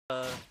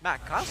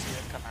Matt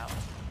Kazuya come out.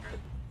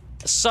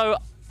 So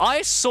I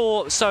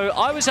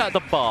was at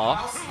the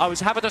bar, I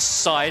was having a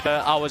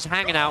cider, I was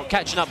hanging out,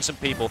 catching up with some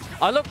people.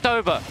 I looked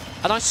over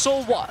and I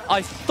saw what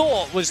I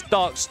thought was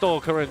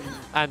Darkstalker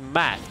and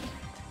Matt.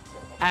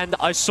 And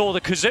I saw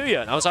the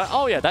Kazuya and I was like,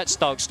 oh yeah, that's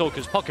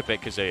Darkstalker's Pocket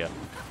Pick Kazuya.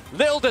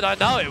 Little did I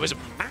know it was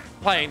Matt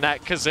playing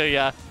that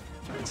Kazuya.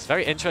 It's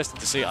very interesting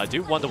to see. I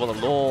do wonder what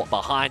the lore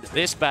behind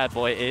this bad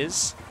boy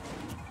is.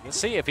 Let's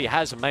see if he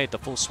has made the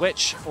full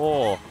switch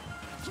or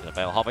he's going to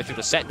bail halfway through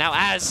the set now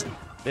as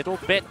little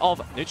bit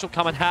of neutral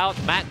coming out.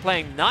 Matt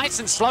playing nice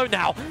and slow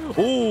now.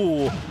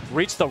 Ooh,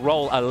 reached the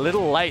roll a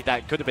little late.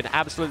 That could have been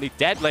absolutely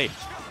deadly.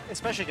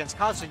 Especially against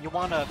Kazuya, you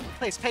want to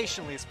play as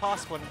patiently as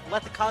possible and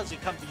let the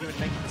Kazuya come to you and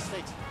make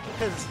mistakes.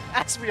 Because,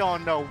 as we all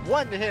know,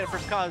 one hit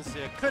from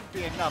Kazuya could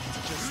be enough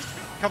to just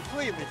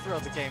completely throw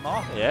the game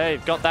off. Yeah,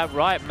 you've got that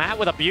right. Matt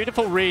with a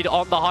beautiful read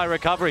on the high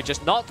recovery,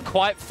 just not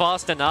quite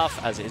fast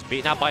enough as it is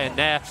beaten out by a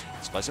Nair.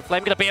 Explosive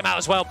Flame going to beat him out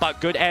as well, but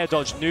good air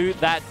dodge. Knew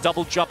that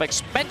double jump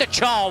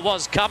expenditure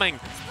was coming.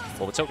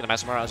 Forward tilt going to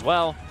mess him around as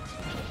well.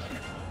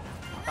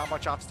 Not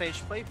much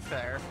offstage play.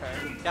 Fair.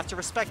 You have to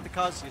respect the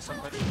Kazuya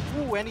somebody.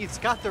 Ooh, and he's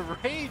got the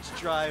rage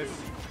drive.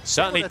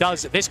 Certainly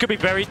does. This could be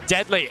very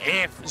deadly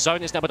if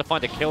Zone is able to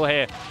find a kill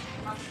here.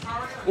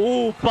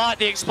 Ooh, but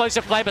the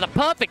explosive flame, but a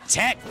perfect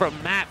tech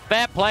from Matt.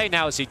 Fair play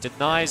now as he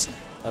denies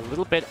a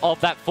little bit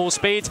of that full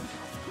speed.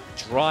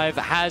 Drive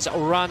has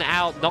run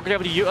out. Not going to be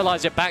able to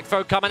utilize it. Back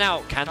throw coming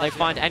out. Can they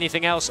find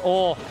anything else?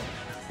 Or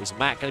is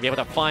Matt going to be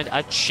able to find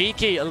a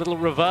cheeky little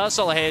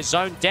reversal here?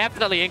 Zone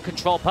definitely in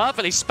control.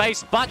 Perfectly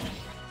spaced, but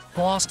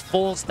Fast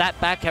falls that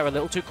back air a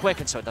little too quick,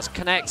 and so it does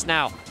connect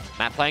now.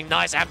 Matt playing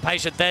nice and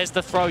patient. There's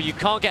the throw. You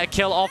can't get a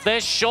kill off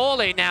this,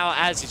 surely now,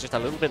 as he's just a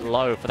little bit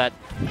low for that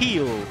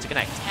heal to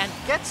connect. And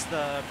gets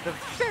the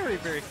very,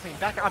 very clean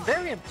back air. I'm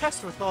very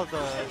impressed with all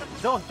the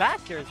zone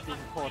back airs being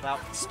pulled out.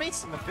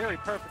 Spacing them very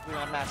perfectly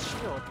on Matt's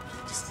shield.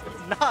 Just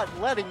not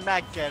letting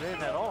Matt get in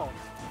at all.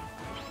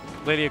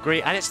 Completely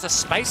agree, and it's the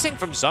spacing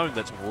from Zone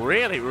that's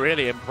really,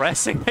 really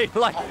impressing.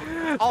 Like,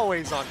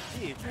 always on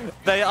key.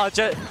 They are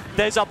just,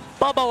 there's a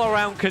bubble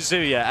around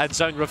Kazuya, and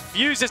Zone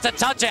refuses to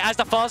touch it as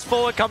the fast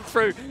forward come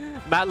through.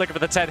 Matt looking for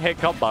the 10-hit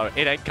combo.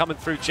 It ain't coming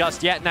through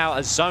just yet now,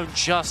 as Zone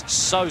just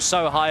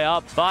so high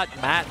up, but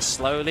Matt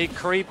slowly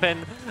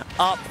creeping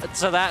up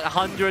to that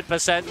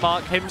 100%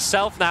 mark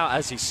himself now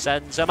as he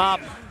sends him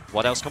up.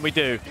 What else can we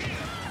do?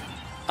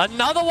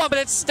 Another one, but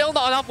it's still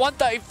not enough.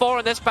 134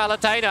 on this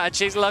Palutena, and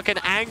she's looking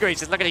angry.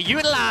 She's looking to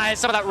utilize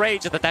some of that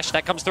rage as the dash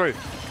that comes through.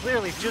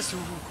 Clearly, just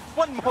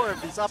one more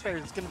of these up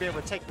airs is going to be able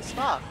to take the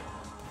stock.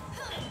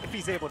 If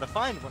he's able to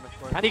find one, of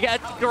course. Can he get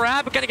a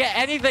grab? Can he get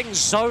anything?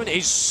 Zone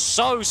is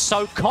so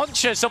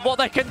conscious of what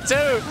they can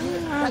do.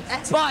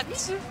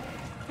 But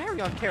very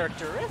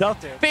uncharacteristic.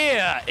 The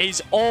fear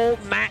is all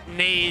Matt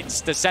needs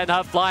to send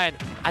her flying.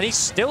 And he's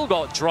still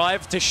got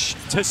drive to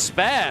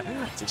spare.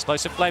 His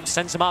explosive flame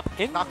sends him up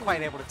in. Not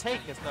quite able to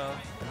take it, though.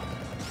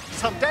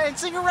 Some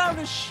dancing around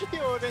his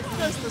shield and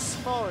just the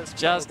smallest.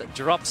 Just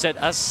drops it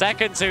a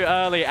second too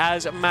early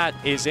as Matt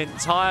is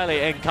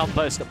entirely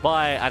encompassed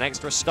by an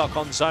extra stock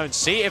on Zone.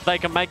 See if they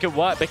can make it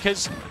work,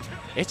 because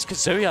it's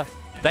Kazuya.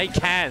 They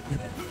can.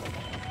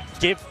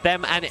 Give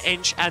them an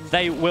inch and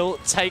they will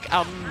take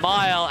a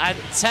mile. And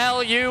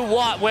tell you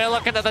what, we're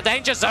looking at the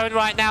danger zone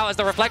right now as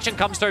the reflection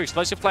comes through.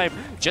 Explosive flame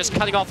just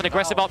cutting off an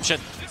aggressive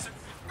option.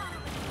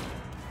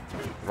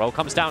 Roll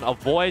comes down,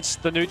 avoids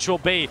the neutral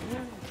B.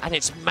 And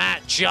it's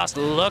Matt just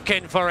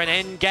looking for an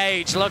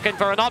engage, looking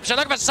for an option,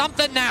 looking for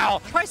something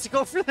now. Tries to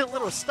go for the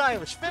little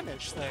stylish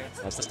finish there.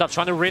 That's the stuff,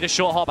 trying to read a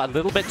short hop a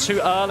little bit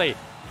too early.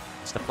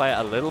 To play it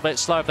a little bit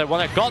slow if they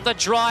want it. Got the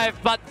drive,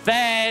 but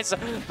there's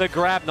the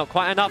grab. Not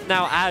quite enough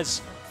now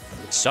as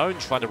Zone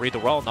trying to read the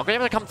roll. Not going to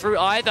be able to come through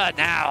either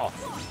now.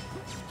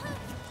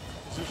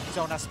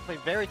 Zone has to play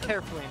very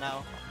carefully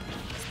now.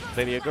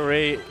 Completely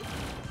agree.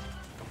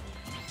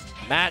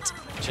 Matt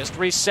just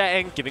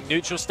resetting, giving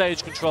neutral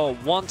stage control.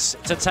 Wants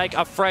to take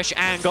a fresh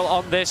angle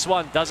on this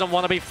one. Doesn't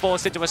want to be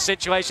forced into a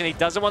situation he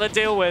doesn't want to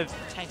deal with.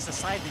 Tanks the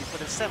side beat,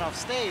 but it's sent off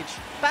stage.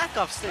 Back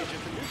off stage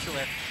with the neutral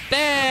air.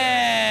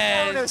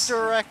 There's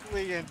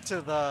directly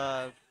into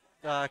the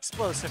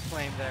explosive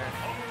flame there.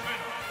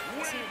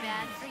 Too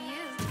bad for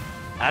you.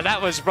 And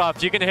that was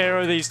rough. You can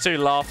hear these two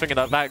laughing in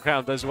the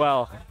background as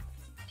well.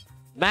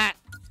 Matt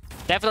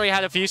definitely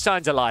had a few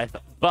signs of life,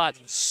 but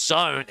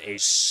Zone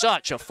is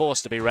such a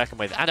force to be reckoned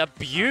with and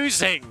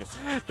abusing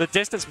the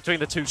distance between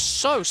the two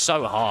so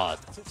hard.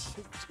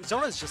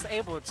 Zone is just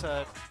able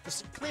to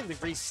just completely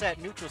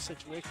reset neutral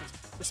situations,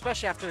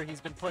 especially after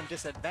he's been put in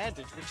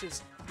disadvantage, which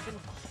has been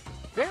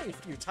very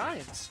few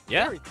times.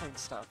 Yeah. Very clean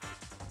stuff.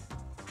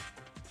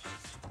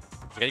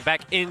 Getting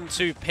back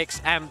into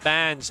picks and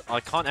bans, I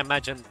can't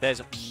imagine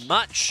there's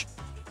much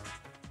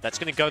that's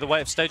going to go the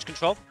way of stage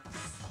control.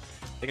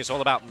 I think it's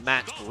all about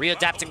Matt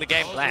readapting the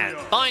game plan,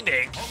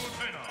 finding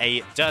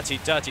a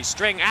dirty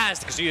string as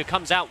Kazuya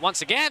comes out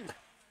once again.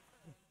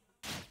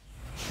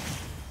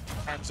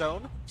 And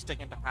Zone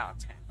sticking to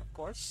Palutena, of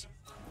course.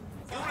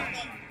 3,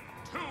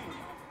 2,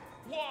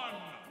 1,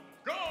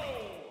 go!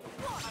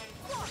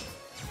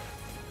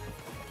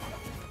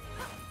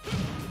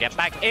 Get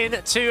back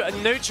into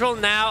neutral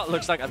now.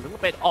 Looks like a little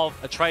bit of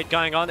a trade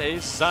going on. It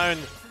is Zone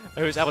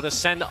who's able to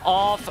send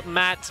off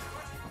Matt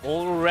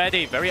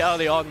already, very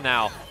early on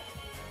now.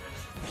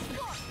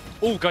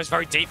 Oh, goes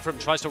very deep from,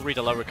 tries to read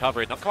a low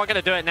recovery. Not quite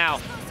going to do it now.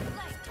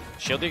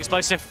 Shield the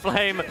explosive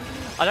flame.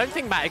 I don't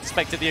think Matt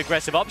expected the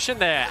aggressive option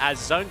there as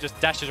Zone just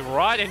dashes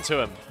right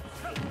into him.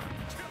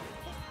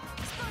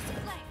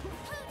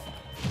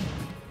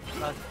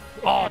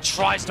 Oh,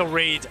 tries to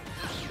read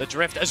the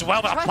drift as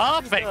well, but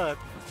perfect.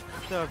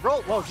 The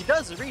roll, well, he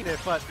does read it,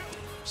 but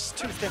just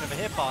too thin of a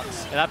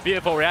hitbox. And that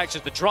beautiful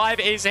reaction. The drive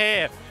is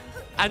here.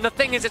 And the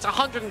thing is, it's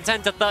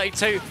 110 to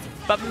 32,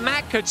 but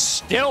Matt could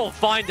still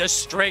find a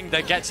string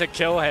that gets a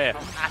kill here.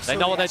 They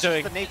know what they're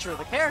doing. That's the nature of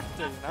the character,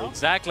 you know?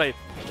 Exactly.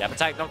 Jab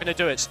attack not going to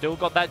do it. Still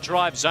got that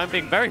drive. Zone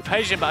being very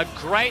patient, but a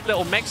great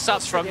little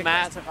mix-ups from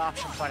Matt.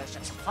 Option, but it's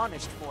just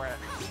punished for it.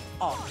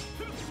 Oh.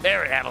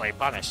 Very heavily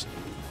punished.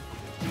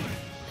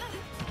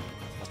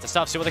 That's the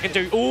stuff. See what they can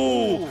do.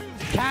 Ooh!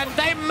 Can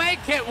they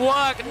make it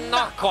work?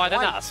 Not quite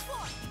enough.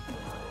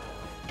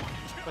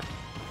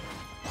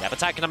 Jab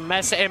attack going to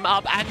mess him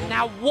up, and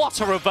now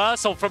what a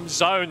reversal from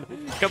Zone.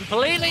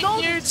 Completely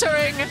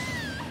neutering.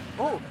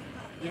 Oh,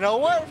 you know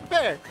what?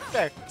 Fair.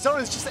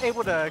 Zone is just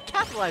able to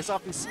capitalize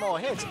off these small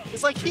hits.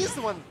 It's like he's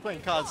the one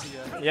playing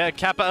Kazuya. Yeah,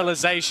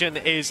 capitalization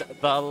is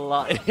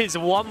is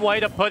one way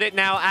to put it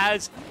now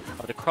as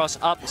able to cross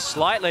up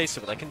slightly, see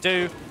what they can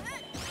do.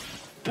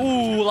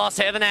 Ooh, last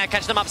hit of the nair,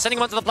 catching them up, sending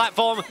them onto the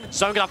platform.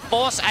 Zone going to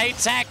force a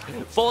tech,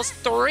 force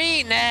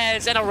 3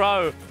 nairs in a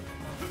row.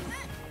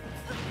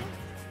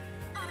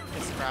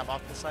 Just grab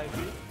off the side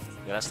view.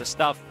 Yeah, that's the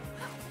stuff.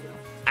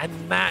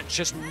 And Matt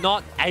just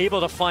not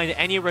able to find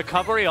any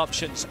recovery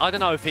options. I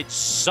don't know if it's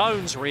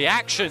Zone's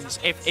reactions,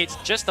 if it's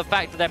just the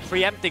fact that they're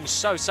preempting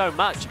so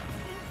much.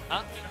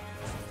 Huh?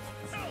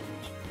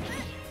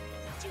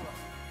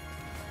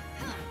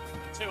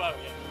 2-0, yeah.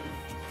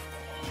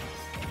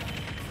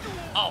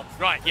 Oh,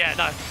 right, yeah,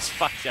 no,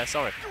 fuck, yeah,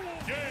 sorry.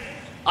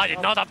 I did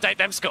not update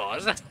them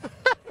scores.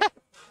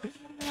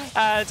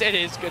 And it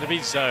is going to be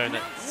Zone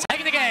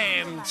taking the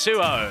game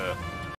 2-0.